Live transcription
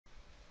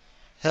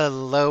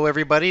Hello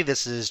everybody,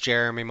 this is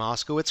Jeremy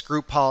Moskowitz,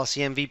 Group Policy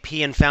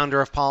MVP and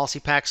founder of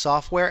PolicyPak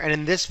software, and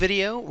in this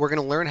video we're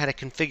going to learn how to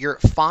configure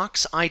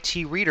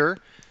FoxIT Reader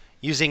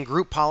using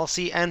Group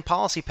Policy and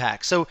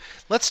PolicyPak. So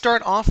let's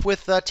start off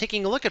with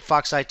taking a look at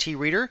FoxIT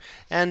Reader,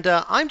 and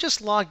I'm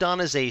just logged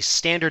on as a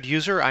standard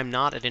user. I'm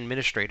not an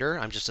administrator,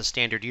 I'm just a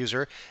standard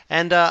user,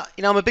 and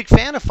I'm a big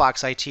fan of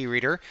FoxIT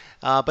Reader,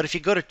 but if you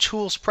go to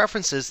Tools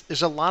Preferences,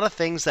 there's a lot of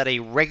things that a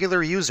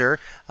regular user,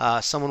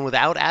 someone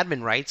without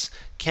admin rights,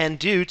 can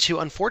do to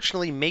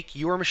unfortunately make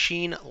your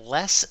machine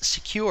less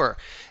secure.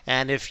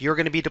 And if you're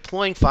going to be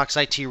deploying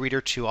FoxIT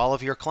Reader to all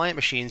of your client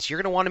machines, you're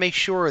going to want to make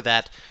sure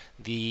that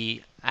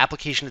the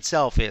application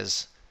itself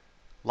is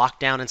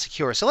locked down and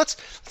secure. So let's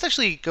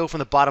actually go from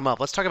the bottom up.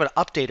 Let's talk about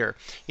Updater.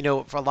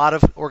 For a lot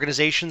of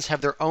organizations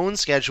have their own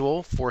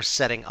schedule for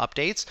setting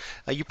updates.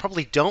 You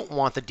probably don't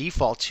want the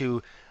default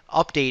to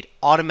update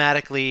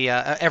automatically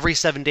every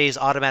 7 days,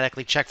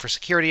 automatically check for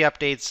security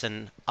updates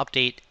and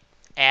update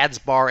ads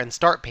bar and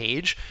start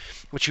page.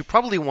 What you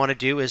probably want to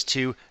do is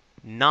to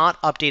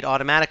not update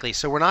automatically.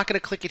 So we're not going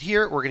to click it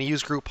here. We're going to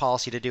use Group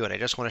Policy to do it. I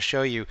just want to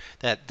show you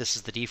that this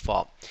is the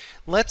default.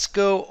 Let's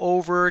go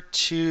over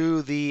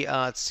to the,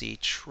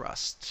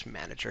 Trust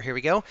Manager. Here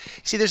we go.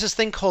 See, there's this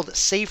thing called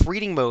Safe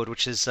Reading Mode,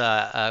 which is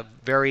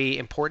very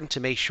important to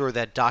make sure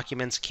that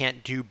documents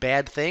can't do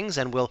bad things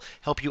and will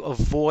help you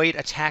avoid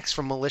attacks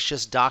from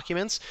malicious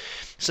documents.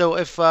 So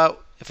if a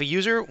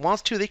user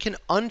wants to, they can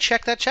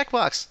uncheck that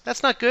checkbox.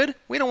 That's not good.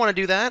 We don't want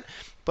to do that.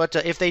 But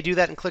if they do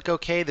that and click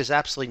OK, there's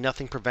absolutely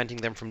nothing preventing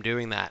them from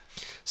doing that.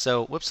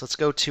 So, let's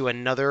go to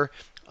another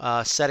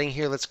setting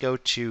here. Let's go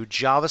to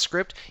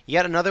JavaScript.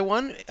 Yet another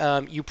one.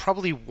 You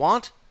probably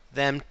want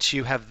them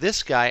to have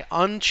this guy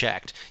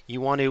unchecked. You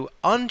want to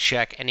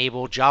uncheck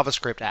enable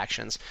JavaScript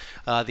actions.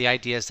 The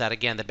idea is that,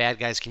 again, the bad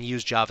guys can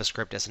use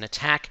JavaScript as an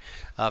attack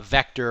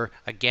vector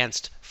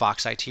against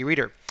FoxIT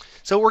Reader.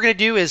 So what we're going to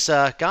do is,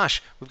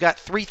 we've got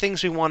 3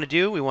 things we want to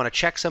do. We want to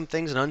check some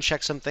things and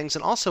uncheck some things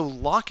and also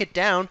lock it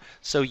down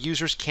so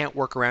users can't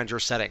work around your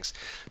settings.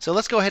 So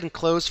let's go ahead and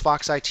close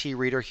FoxIT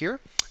Reader here.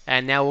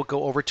 And now we'll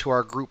go over to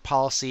our Group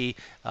Policy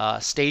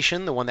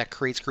station, the one that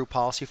creates Group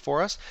Policy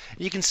for us.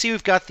 You can see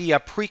we've got the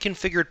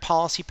pre-configured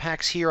policy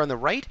packs here on the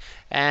right,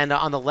 and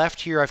on the left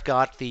here I've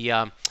got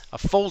the a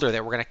folder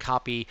that we're going to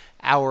copy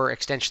our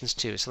extensions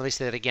to. So let me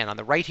say that again. On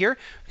the right here,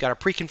 we've got our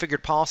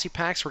pre-configured policy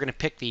packs. We're going to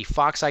pick the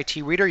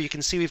FoxIT Reader. You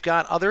can see we've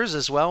got others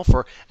as well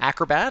for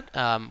Acrobat.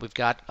 We've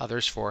got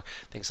others for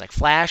things like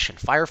Flash and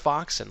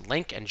Firefox and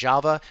Link and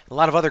Java, a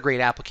lot of other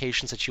great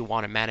applications that you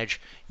want to manage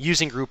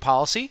using Group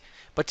Policy.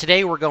 But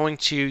today we're going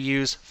to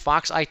use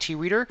FoxIT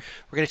Reader.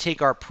 We're going to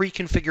take our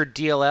pre-configured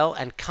DLL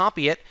and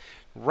copy it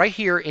right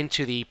here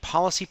into the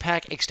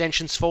PolicyPak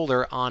extensions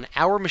folder on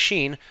our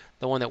machine,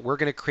 the one that we're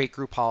going to create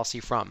Group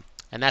Policy from.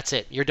 And that's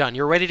it. You're done.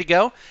 You're ready to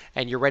go,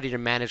 and you're ready to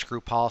manage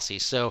Group Policy.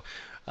 So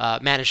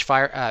manage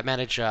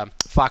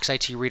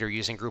FoxIT Reader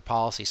using Group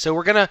Policy. So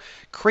we're going to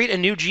create a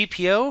new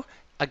GPO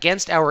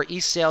against our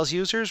East Sales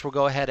users. We'll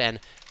go ahead and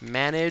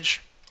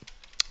manage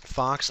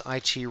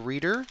FoxIT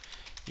Reader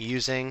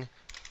using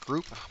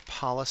Group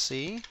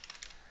Policy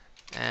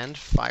and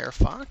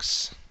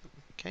Firefox.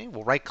 Okay,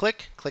 we'll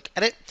right-click, click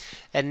Edit,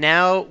 and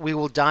now we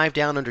will dive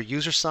down under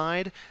User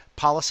Side,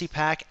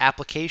 PolicyPak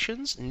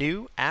Applications,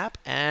 New App,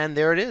 and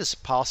there it is,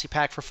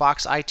 PolicyPak for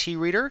FoxIT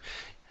Reader.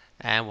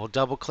 And we'll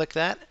double-click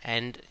that,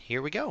 and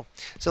here we go.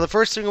 So the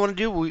first thing we want to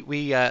do,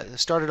 we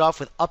started off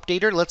with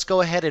Updater. Let's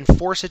go ahead and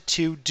force it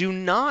to do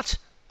not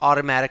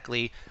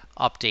automatically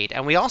update.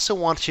 And we also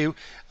want to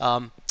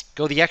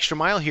go the extra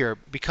mile here.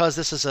 Because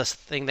this is a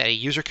thing that a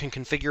user can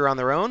configure on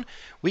their own,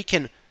 we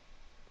can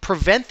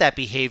prevent that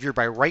behavior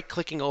by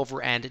right-clicking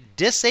over and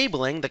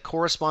disabling the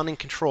corresponding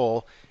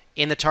control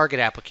in the target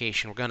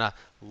application. We're going to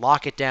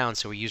lock it down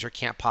so a user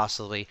can't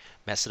possibly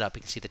mess it up.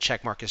 You can see the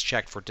check mark is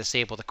checked for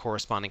disable the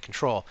corresponding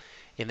control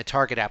in the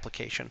target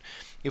application.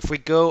 If we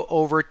go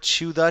over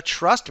to the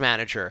Trust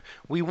Manager,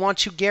 we want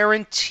to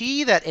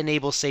guarantee that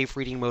Enable Safe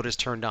Reading Mode is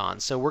turned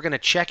on. So we're going to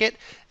check it,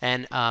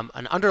 and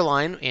an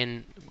underline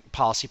in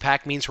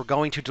PolicyPak means we're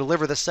going to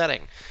deliver the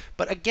setting.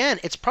 But again,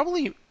 it's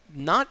probably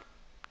not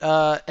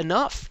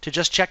enough to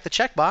just check the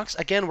checkbox.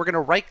 Again, we're going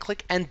to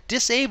right-click and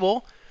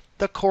disable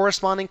the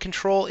corresponding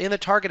control in the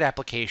target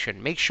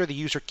application. Make sure the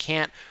user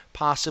can't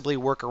possibly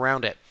work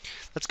around it.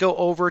 Let's go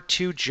over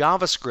to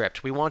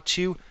JavaScript. We want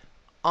to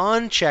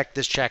uncheck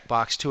this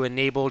checkbox to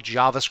enable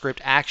JavaScript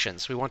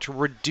actions. We want to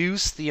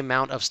reduce the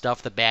amount of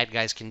stuff the bad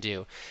guys can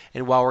do.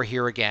 And while we're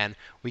here again,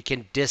 we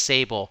can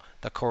disable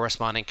the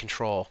corresponding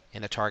control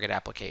in the target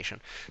application.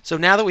 So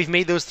now that we've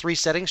made those 3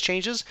 settings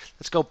changes,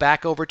 let's go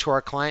back over to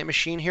our client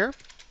machine here.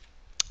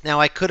 Now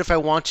I could, if I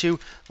want to,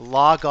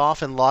 log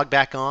off and log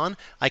back on.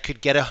 I could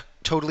get a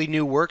totally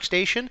new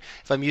workstation.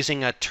 If I'm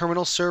using a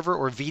terminal server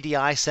or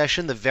VDI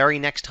session, the very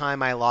next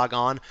time I log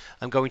on,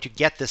 I'm going to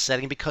get this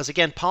setting because,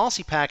 again,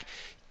 PolicyPak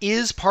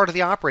is part of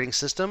the operating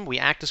system. We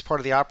act as part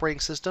of the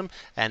operating system,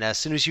 and as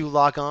soon as you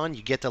log on,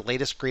 you get the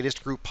latest,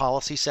 greatest group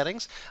policy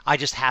settings. I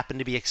just happen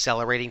to be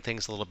accelerating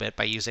things a little bit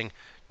by using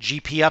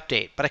GP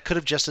update, but I could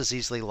have just as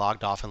easily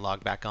logged off and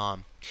logged back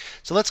on.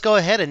 So let's go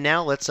ahead and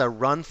now let's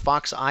run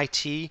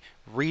FoxIT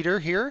Reader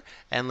here,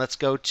 and let's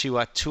go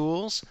to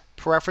Tools,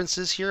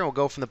 Preferences here, and we'll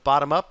go from the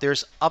bottom up.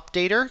 There's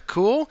Updater,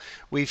 cool.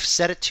 We've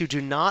set it to do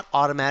not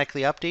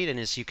automatically update, and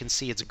as you can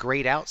see, it's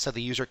grayed out so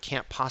the user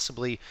can't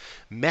possibly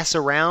mess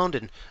around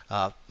and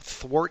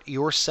thwart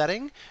your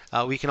setting.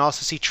 We can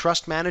also see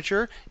Trust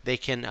Manager. They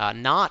can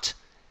not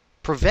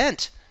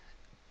prevent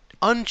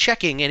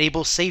unchecking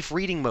enable safe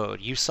reading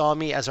mode. You saw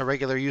me as a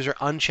regular user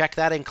uncheck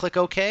that and click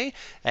OK,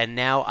 and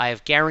now I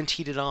have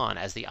guaranteed it on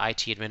as the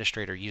IT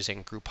administrator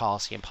using Group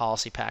Policy and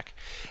PolicyPak.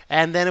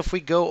 And then if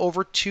we go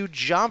over to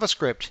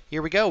JavaScript,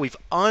 here we go. We've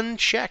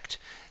unchecked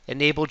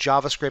enable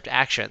JavaScript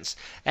actions.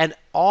 And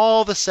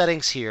all the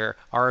settings here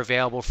are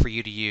available for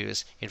you to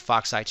use in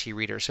FoxIT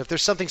Reader. So if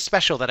there's something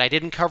special that I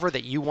didn't cover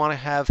that you want to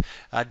have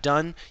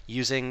done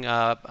using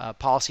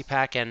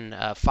PolicyPak and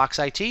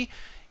FoxIT,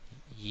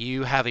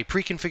 you have a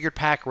pre-configured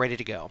pack ready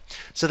to go.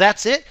 So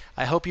that's it.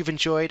 I hope you've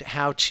enjoyed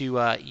how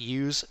to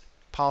use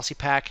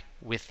PolicyPak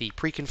with the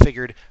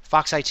pre-configured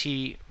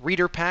FoxIT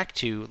Reader pack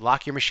to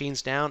lock your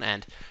machines down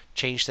and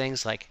change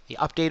things like the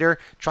Updater,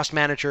 Trust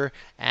Manager,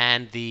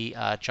 and the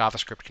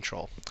JavaScript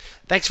control.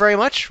 Thanks very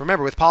much.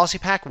 Remember, with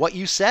PolicyPak, what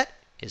you set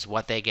is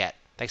what they get.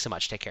 Thanks so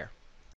much. Take care.